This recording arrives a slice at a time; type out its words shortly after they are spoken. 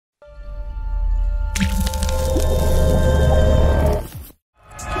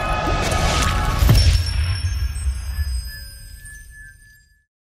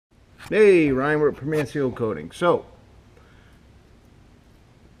Hey, Ryan, we're at Premier Seal Coating. So,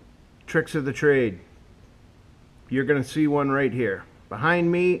 tricks of the trade. You're going to see one right here.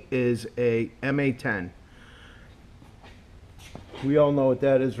 Behind me is a MA-10. We all know what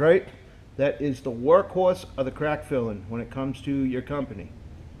that is, right? That is the workhorse of the crack filling when it comes to your company.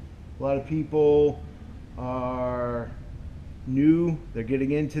 A lot of people are new, they're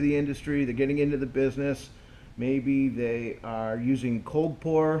getting into the industry, they're getting into the business. Maybe they are using cold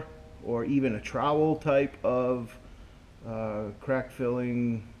pour or even a trowel type of crack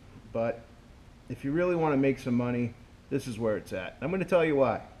filling, but if you really want to make some money, this is where it's at. I'm going to tell you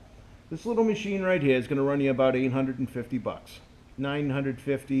why. This little machine right here is going to run you about 850 bucks.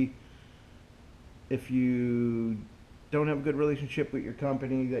 950 if you don't have a good relationship with your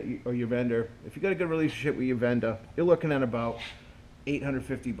company or your vendor. If you got a good relationship with your vendor, you're looking at about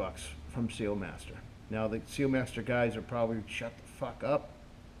 850 bucks from Sealmaster. Now the Sealmaster guys are probably shut the fuck up.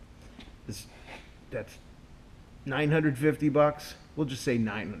 That's 950 bucks. We'll just say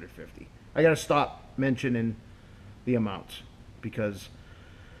 950. I gotta stop mentioning the amounts because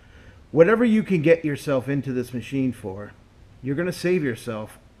whatever you can get yourself into this machine for, you're gonna save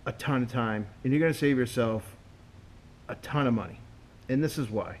yourself a ton of time and you're gonna save yourself a ton of money. And this is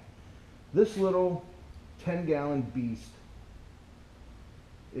why. This little 10-gallon beast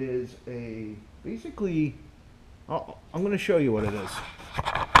is basically, I'm going to show you what it is.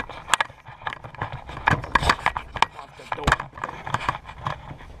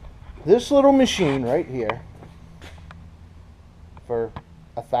 This little machine right here for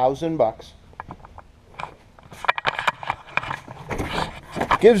 $1,000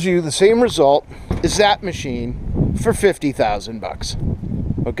 gives you the same result as that machine for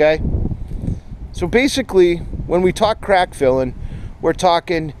 $50,000. Okay? So basically, when we talk crack filling, we're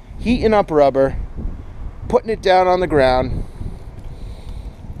talking heating up rubber, putting it down on the ground,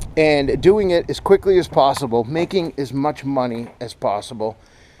 and doing it as quickly as possible, making as much money as possible.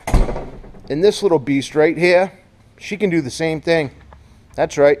 And this little beast right here, she can do the same thing.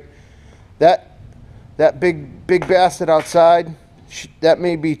 That's right. That big bastard outside, that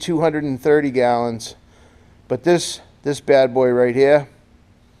may be 230 gallons. But this bad boy right here,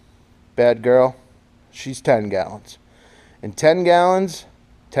 bad girl, she's 10 gallons. And 10 gallons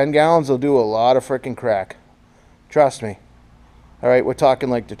will do a lot of frickin' crack. Trust me. All right, we're talking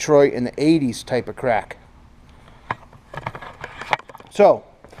like Detroit in the 80s type of crack. So,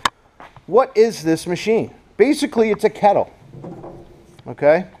 what is this machine? Basically, it's a kettle.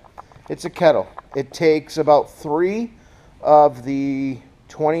 Okay? It's a kettle. It takes about 3 of the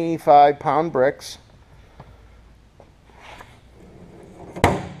 25-pound bricks.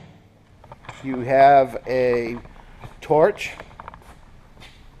 You have a torch.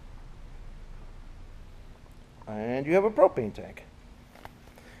 And you have a propane tank.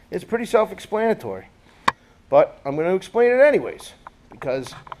 It's pretty self-explanatory. But I'm going to explain it anyways.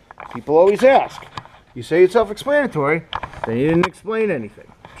 Because people always ask. You say it's self-explanatory, then you didn't explain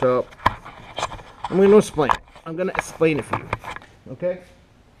anything. So, I'm going to explain it. I'm going to explain it for you. Okay?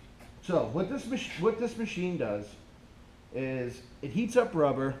 So, what this machine does is it heats up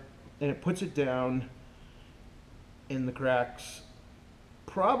rubber and it puts it down in the cracks.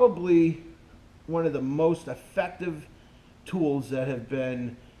 Probably one of the most effective tools that have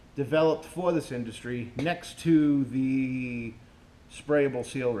been developed for this industry next to the sprayable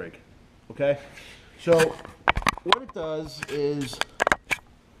seal rig. Okay? So what it does is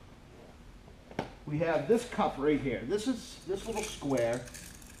we have this cup right here. This is this little square.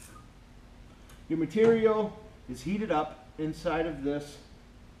 Your material is heated up inside of this.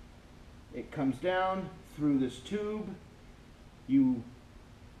 It comes down through this tube. You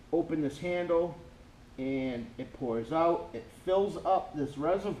open this handle and it pours out. It fills up this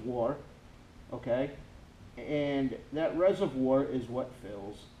reservoir, okay? And that reservoir is what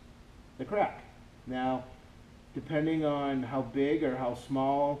fills the crack. Now, depending on how big or how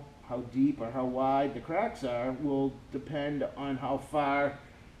small, how deep or how wide the cracks are, will depend on how far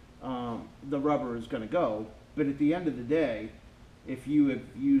the rubber is going to go. But at the end of the day, if you have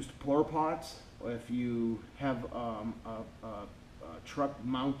used pour pots, or if you have a truck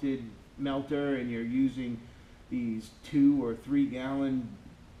mounted melter and you're using these 2 or 3 gallon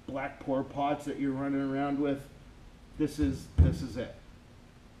black pour pots that you're running around with, this is it.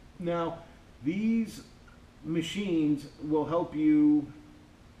 Now, these machines will help you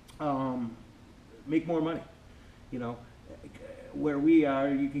make more money. You know, where we are,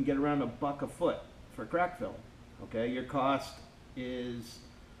 you can get around $1 a foot for crack fill. Okay, your cost is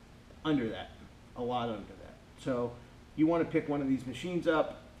under that, a lot under that. So you want to pick one of these machines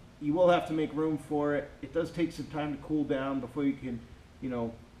up. You will have to make room for it. It does take some time to cool down before you can, you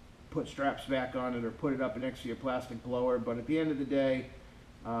know, put straps back on it or put it up next to your plastic blower. But at the end of the day,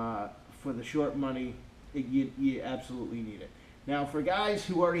 for the short money, you absolutely need it. Now, for guys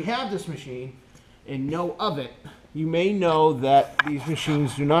who already have this machine and know of it, you may know that these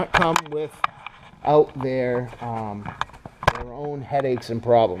machines do not come without their own headaches and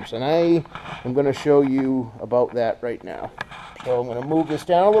problems. And I am going to show you about that right now. So I'm going to move this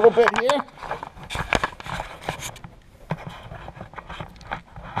down a little bit here.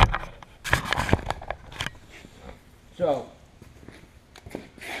 So,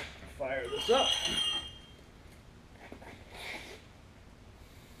 fire this up.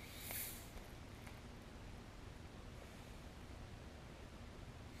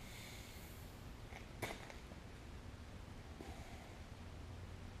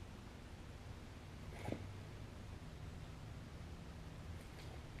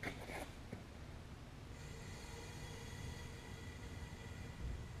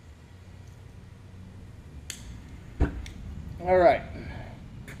 All right,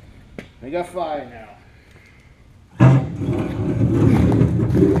 I got fire now.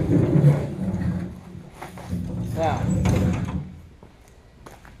 Now,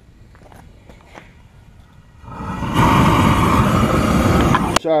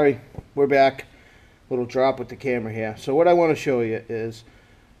 sorry, we're back. Little drop with the camera here. So what I want to show you is,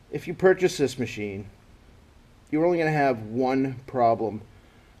 if you purchase this machine, you're only going to have one problem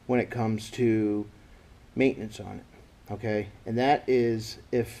when it comes to maintenance on it. Okay, and that is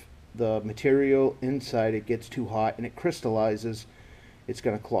if the material inside it gets too hot and it crystallizes, it's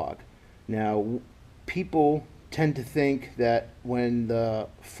going to clog. Now, people tend to think that when the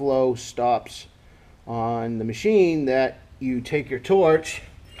flow stops on the machine that you take your torch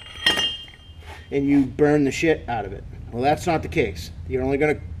and you burn the shit out of it. Well, that's not the case. You're only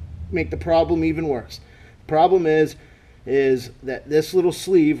going to make the problem even worse. The problem is that this little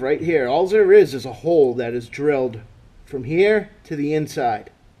sleeve right here, all there is a hole that is drilled from here to the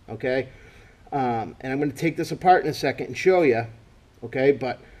inside, okay? And I'm going to take this apart in a second and show you, okay?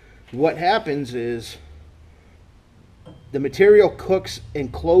 But what happens is the material cooks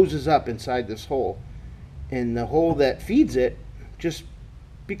and closes up inside this hole, and the hole that feeds it just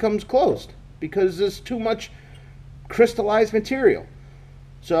becomes closed because there's too much crystallized material.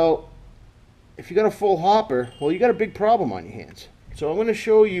 So if you got a full hopper, well, you got a big problem on your hands. So I'm going to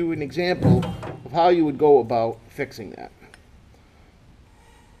show you an example of how you would go about fixing that.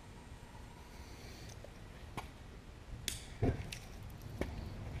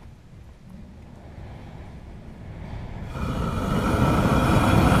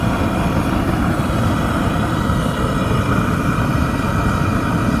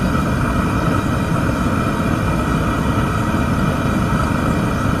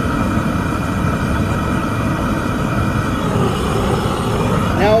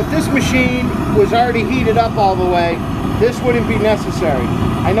 Now, if this machine was already heated up all the way, this wouldn't be necessary.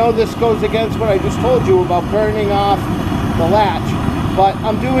 I know this goes against what I just told you about burning off the latch, but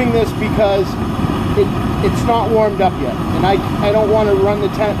I'm doing this because it's not warmed up yet, and I don't want to run the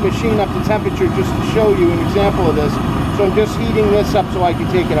machine up to temperature just to show you an example of this, so I'm just heating this up so I can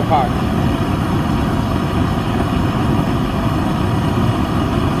take it apart.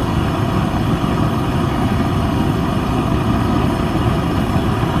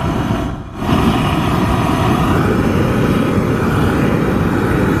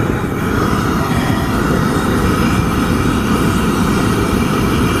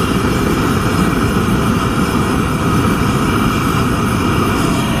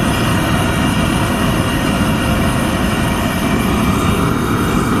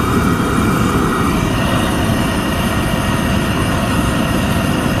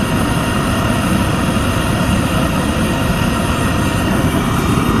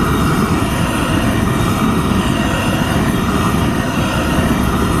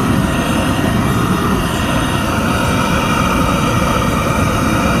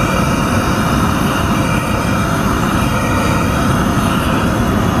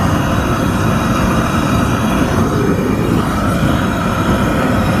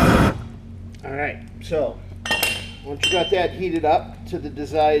 So, once you got that heated up to the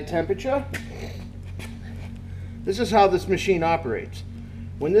desired temperature, this is how this machine operates.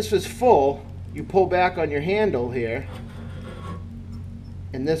 When this is full, you pull back on your handle here,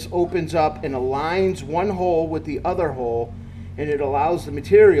 and this opens up and aligns one hole with the other hole, and it allows the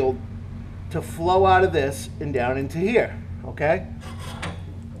material to flow out of this and down into here, okay?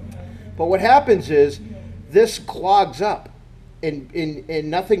 But what happens is this clogs up and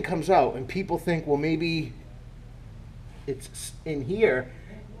nothing comes out, and people think, well, maybe it's in here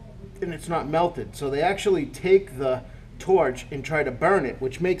and it's not melted. So they actually take the torch and try to burn it,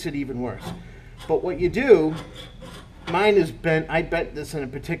 which makes it even worse. But what you do, mine is bent, I bent this in a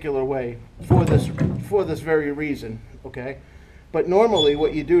particular way for this very reason, okay? But normally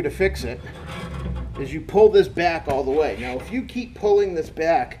what you do to fix it is you pull this back all the way. Now if you keep pulling this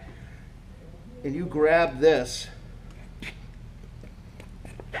back and you grab this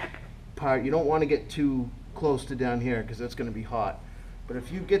part, you don't want to get too close to down here because that's going to be hot. But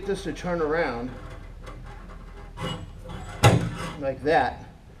if you get this to turn around like that,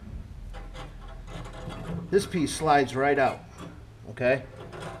 this piece slides right out, okay?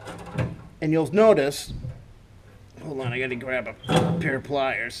 And you'll notice, hold on, I gotta grab a pair of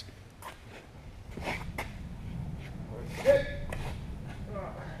pliers.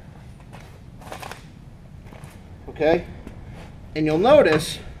 Okay? And you'll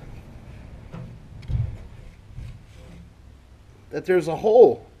notice that there's a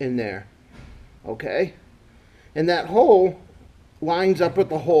hole in there, okay? And that hole lines up with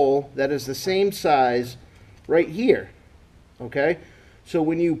the hole that is the same size right here, okay? So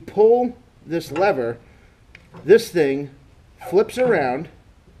when you pull this lever, this thing flips around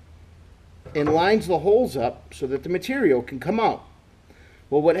and lines the holes up so that the material can come out.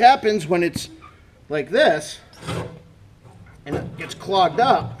 Well, what happens when it's like this and it gets clogged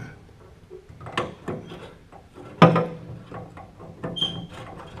up,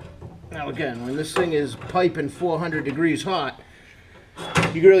 now again, when this thing is piping 400 degrees hot,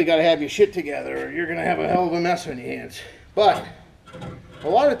 you really got to have your shit together or you're going to have a hell of a mess on your hands. But a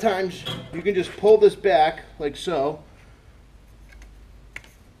lot of times you can just pull this back like so.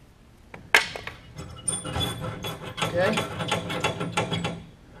 Okay?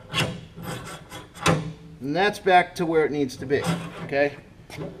 And that's back to where it needs to be. Okay?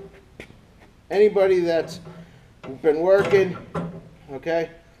 Anybody that's been working, okay,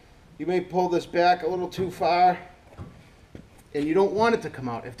 you may pull this back a little too far and you don't want it to come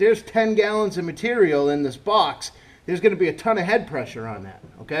out. If there's 10 gallons of material in this box, there's going to be a ton of head pressure on that,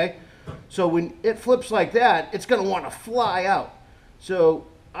 okay? So when it flips like that, it's going to want to fly out. So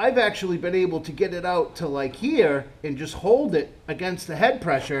I've actually been able to get it out to like here and just hold it against the head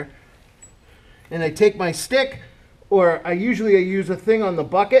pressure. And I take my stick, or I usually use a thing on the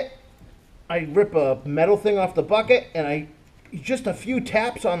bucket. I rip a metal thing off the bucket and just a few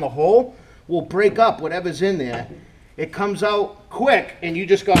taps on the hole will break up whatever's in there. It comes out quick and you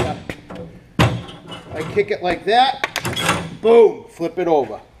just gotta, I kick it like that, boom, flip it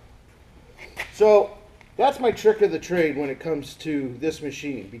over. So that's my trick of the trade when it comes to this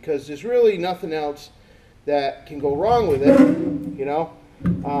machine, because there's really nothing else that can go wrong with it, you know.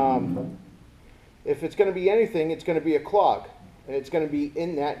 If it's going to be anything, it's going to be a clog, and it's going to be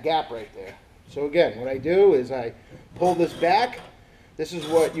in that gap right there. So again, what I do is I pull this back. This is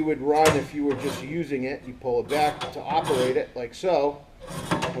what you would run if you were just using it. You pull it back to operate it like so,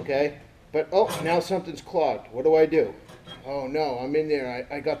 okay? But oh, now something's clogged. What do? Oh no, I'm in there.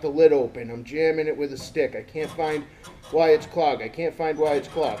 I got the lid open. I'm jamming it with a stick. I can't find why it's clogged. I can't find why it's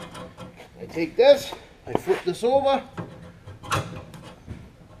clogged. I take this, I flip this over,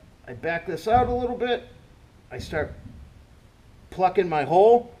 I back this out a little bit, I start plucking my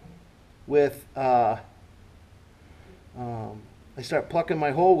hole with my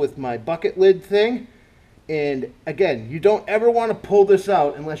bucket lid thing. And again, you don't ever want to pull this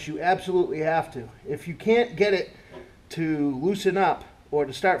out unless you absolutely have to. If you can't get it to loosen up or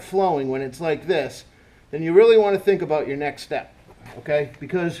to start flowing when it's like this, then you really want to think about your next step, okay?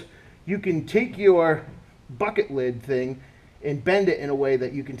 Because you can take your bucket lid thing and bend it in a way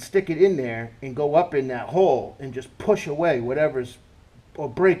that you can stick it in there and go up in that hole and just push away whatever's, or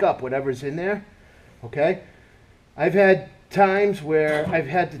break up whatever's in there, okay? I've had times where I've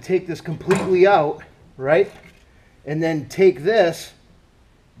had to take this completely out, right? And then take this,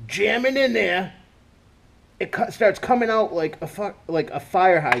 jam it in there, it starts coming out like a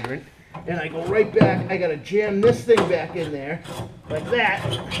fire hydrant, and I go right back. I gotta jam this thing back in there like that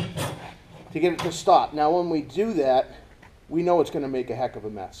to get it to stop. Now when we do that, we know it's gonna make a heck of a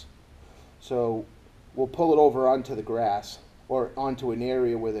mess. So we'll pull it over onto the grass or onto an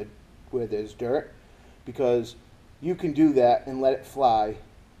area where there's dirt, because you can do that and let it fly.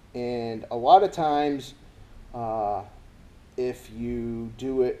 And a lot of times, if you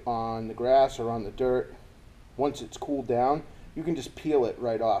do it on the grass or on the dirt, once it's cooled down, you can just peel it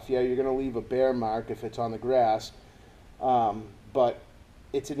right off. Yeah, you're going to leave a bare mark if it's on the grass, but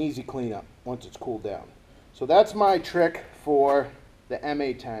it's an easy cleanup once it's cooled down. So that's my trick for the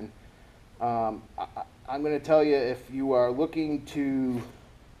MA-10. I'm going to tell you, if you are looking to...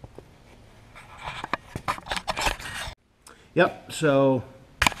 Yep, so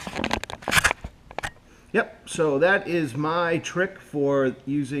Yep, so that is my trick for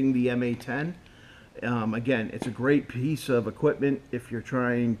using the MA-10. Again, it's a great piece of equipment if you're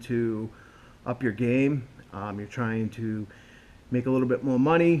trying to up your game. You're trying to make a little bit more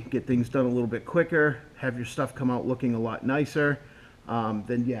money, get things done a little bit quicker, have your stuff come out looking a lot nicer.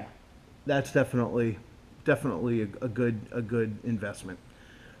 Then yeah, that's definitely a good investment.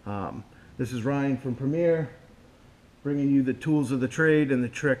 This is Ryan from Premier, bringing you the tools of the trade and the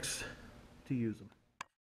tricks to use them.